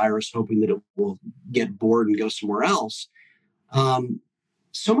from a virus, hoping that it will get bored and go somewhere else,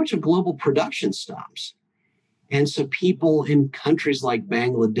 so much of global production stops. And so people in countries like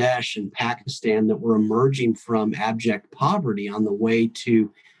Bangladesh and Pakistan that were emerging from abject poverty on the way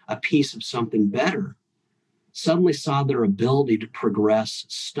to a piece of something better suddenly saw their ability to progress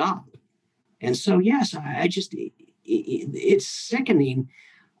stop. And so, yes, it's sickening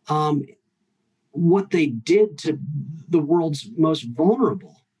what they did to the world's most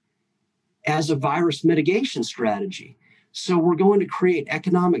vulnerable as a virus mitigation strategy. So we're going to create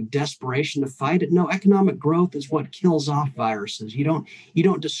economic desperation to fight it. No, economic growth is what kills off viruses. You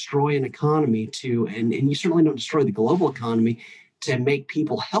don't destroy an economy and you certainly don't destroy the global economy to make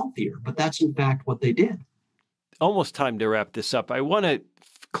people healthier. But that's in fact what they did. Almost time to wrap this up. I want to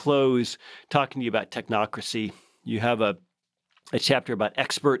close talking to you about technocracy. You have a chapter about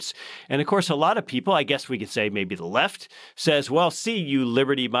experts. And of course, a lot of people, I guess we could say maybe the left, says, well, see, you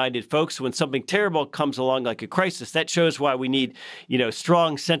liberty-minded folks, when something terrible comes along like a crisis, that shows why we need,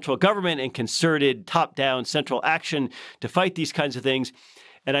 strong central government and concerted top-down central action to fight these kinds of things.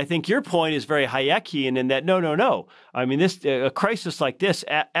 And I think your point is very Hayekian in that, no. I mean, a crisis like this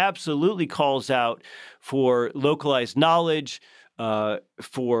absolutely calls out for localized knowledge,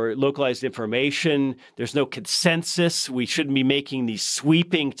 for localized information. There's no consensus. We shouldn't be making these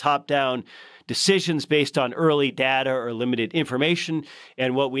sweeping top-down decisions based on early data or limited information.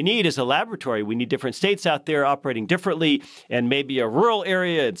 And what we need is a laboratory. We need different states out there operating differently, and maybe a rural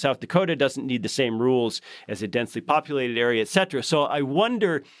area in South Dakota doesn't need the same rules as a densely populated area, et cetera. So I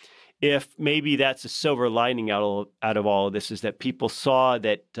wonder if maybe that's a silver lining out of all of this, is that people saw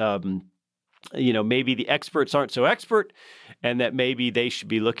that, maybe the experts aren't so expert and that maybe they should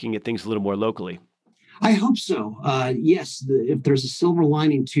be looking at things a little more locally. I hope so. Yes, if there's a silver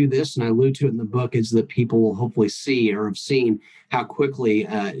lining to this, and I allude to it in the book, is that people will hopefully see or have seen how quickly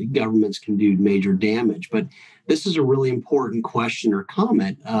governments can do major damage. But this is a really important question or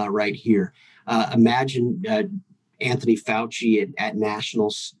comment right here. Imagine Anthony Fauci at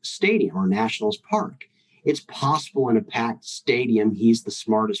Nationals Stadium or Nationals Park. It's possible in a packed stadium, he's the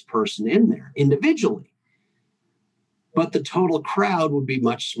smartest person in there individually. But the total crowd would be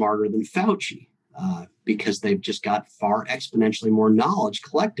much smarter than Fauci. Because they've just got far exponentially more knowledge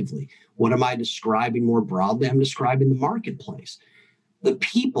collectively. What am I describing more broadly? I'm describing the marketplace. The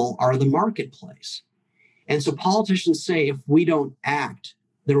people are the marketplace. And so politicians say if we don't act,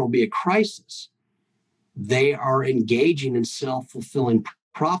 there will be a crisis. They are engaging in self-fulfilling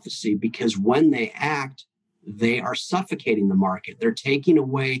prophecy because when they act, they are suffocating the market. They're taking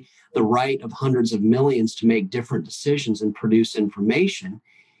away the right of hundreds of millions to make different decisions and produce information,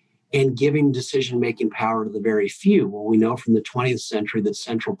 and giving decision-making power to the very few. Well, we know from the 20th century that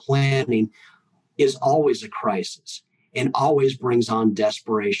central planning is always a crisis and always brings on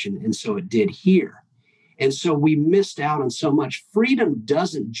desperation, and so it did here. And so we missed out on so much. Freedom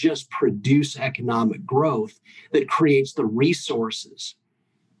doesn't just produce economic growth that creates the resources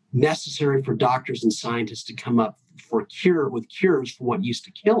necessary for doctors and scientists to come up with cures for what used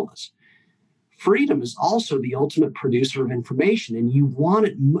to kill us. Freedom is also the ultimate producer of information, and you want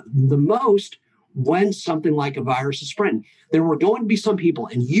it the most when something like a virus is spreading. There were going to be some people,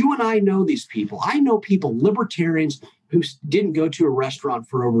 and you and I know these people. I know people, libertarians, who didn't go to a restaurant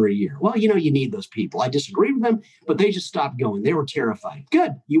for over a year. Well, you need those people. I disagree with them, but they just stopped going. They were terrified.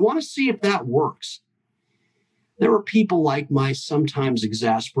 Good. You want to see if that works. There were people like my sometimes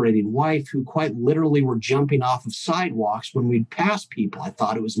exasperating wife who quite literally were jumping off of sidewalks when we'd pass people. I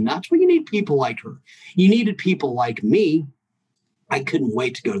thought it was nuts. Well, you need people like her. You needed people like me. I couldn't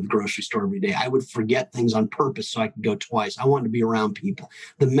wait to go to the grocery store every day. I would forget things on purpose so I could go twice. I wanted to be around people.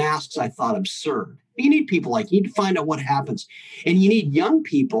 The masks I thought absurd. You need people like you need to find out what happens. And you need young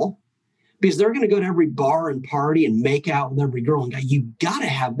people because they're going to go to every bar and party and make out with every girl and guy. You got to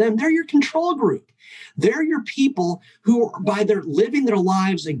have them. They're your control group. They're your people who are, by their living their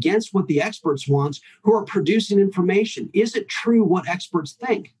lives against what the experts want, who are producing information. Is it true what experts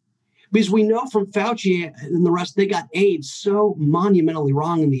think? Because we know from Fauci and the rest, they got AIDS so monumentally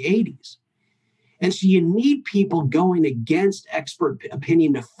wrong in the 80s. And so you need people going against expert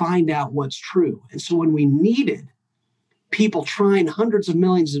opinion to find out what's true. And so when we needed people trying hundreds of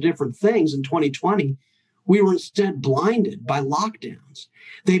millions of different things in 2020, we were instead blinded by lockdowns.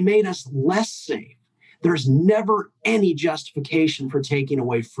 They made us less safe. There's never any justification for taking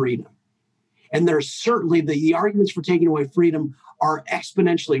away freedom. And there's certainly the arguments for taking away freedom are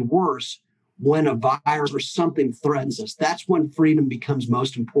exponentially worse when a virus or something threatens us. That's when freedom becomes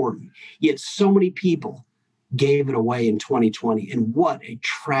most important. Yet so many people gave it away in 2020. And what a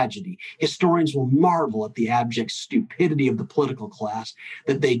tragedy. Historians will marvel at the abject stupidity of the political class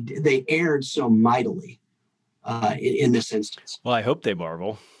that they erred so mightily in this instance. Well, I hope they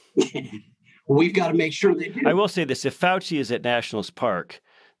marvel. We've got to make sure they do. I will say this. If Fauci is at Nationals Park,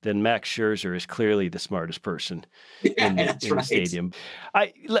 then Max Scherzer is clearly the smartest person in the stadium.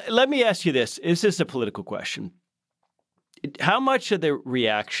 Let me ask you this. This is a political question. How much of the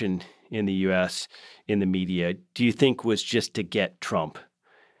reaction in the U.S. in the media do you think was just to get Trump?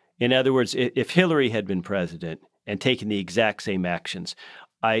 In other words, if Hillary had been president and taken the exact same actions,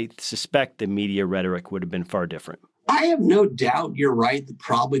 I suspect the media rhetoric would have been far different. I have no doubt you're right that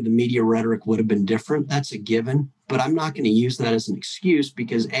probably the media rhetoric would have been different. That's a given. But I'm not going to use that as an excuse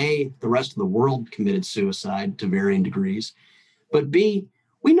because A, the rest of the world committed suicide to varying degrees. But B,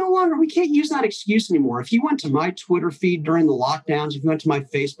 we can't use that excuse anymore. If you went to my Twitter feed during the lockdowns, if you went to my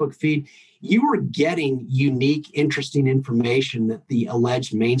Facebook feed, you were getting unique, interesting information that the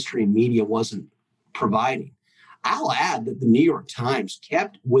alleged mainstream media wasn't providing. I'll add that the New York Times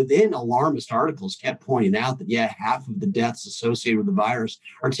kept within alarmist articles, kept pointing out that, half of the deaths associated with the virus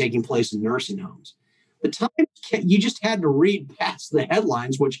are taking place in nursing homes. The Times, you just had to read past the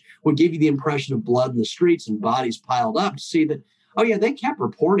headlines, which would give you the impression of blood in the streets and bodies piled up to see that, they kept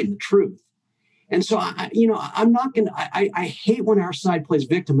reporting the truth. And so, I'm not going to, I hate when our side plays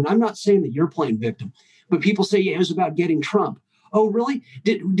victim. And I'm not saying that you're playing victim, but people say, it was about getting Trump. Oh, really?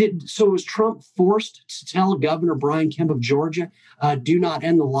 So was Trump forced to tell Governor Brian Kemp of Georgia, do not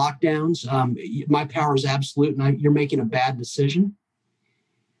end the lockdowns? My power is absolute and you're making a bad decision.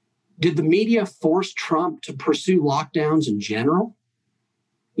 Did the media force Trump to pursue lockdowns in general?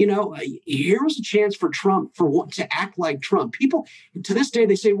 Here was a chance for Trump to act like Trump. People to this day,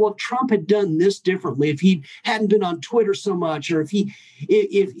 they say, well, if Trump had done this differently, if he hadn't been on Twitter so much, or if he,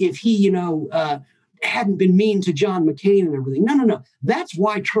 hadn't been mean to John McCain and everything. No. That's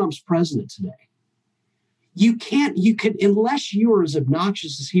why Trump's president today. You could, unless you were as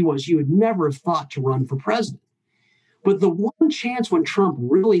obnoxious as he was, you would never have thought to run for president. But the one chance when Trump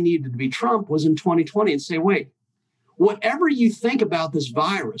really needed to be Trump was in 2020 and say, wait, whatever you think about this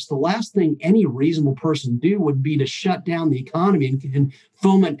virus, the last thing any reasonable person do would be to shut down the economy and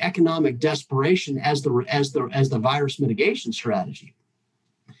foment economic desperation as the virus mitigation strategy.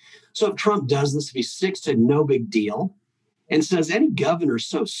 So if Trump does this, if he sticks to no big deal and says any governor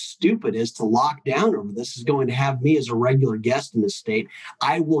so stupid as to lock down over this is going to have me as a regular guest in this state,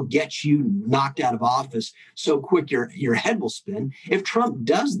 I will get you knocked out of office so quick your head will spin. If Trump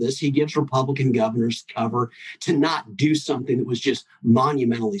does this, he gives Republican governors cover to not do something that was just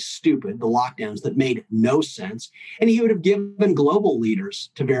monumentally stupid, the lockdowns that made no sense. And he would have given global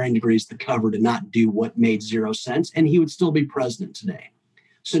leaders to varying degrees the cover to not do what made zero sense, and he would still be president today.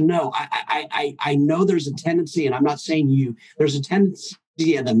 So no, I know there's a tendency, and I'm not saying there's a tendency,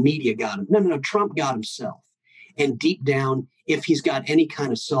 and the media got him. No, Trump got himself. And deep down, if he's got any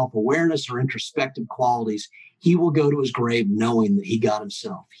kind of self-awareness or introspective qualities, he will go to his grave knowing that he got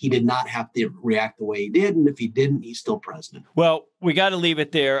himself. He did not have to react the way he did, and if he didn't, he's still president. Well, we got to leave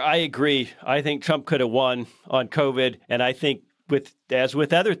it there. I agree. I think Trump could have won on COVID, and I think as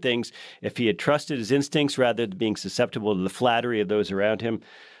with other things, if he had trusted his instincts rather than being susceptible to the flattery of those around him,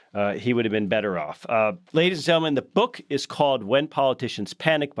 he would have been better off. Ladies and gentlemen, the book is called When Politicians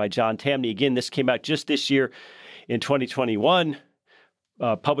Panic by John Tamny. Again, this came out just this year in 2021,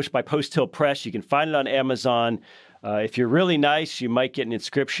 published by Post Hill Press. You can find it on Amazon. If you're really nice, you might get an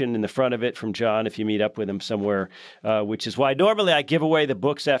inscription in the front of it from John if you meet up with him somewhere, which is why normally I give away the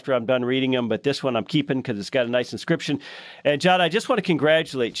books after I'm done reading them, but this one I'm keeping because it's got a nice inscription. And John, I just want to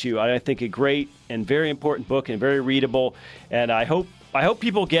congratulate you. I think a great and very important book and very readable, and I hope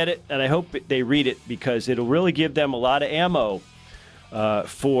people get it, and I hope they read it because it'll really give them a lot of ammo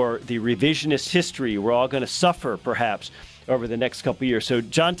for the revisionist history we're all going to suffer, perhaps, over the next couple of years. So,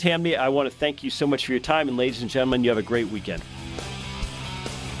 John Tamny, I want to thank you so much for your time. And ladies and gentlemen, you have a great weekend.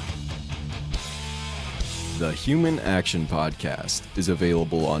 The Human Action Podcast is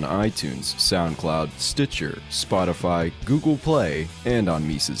available on iTunes, SoundCloud, Stitcher, Spotify, Google Play, and on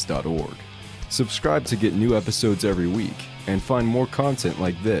Mises.org. Subscribe to get new episodes every week and find more content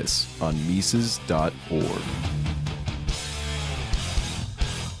like this on Mises.org.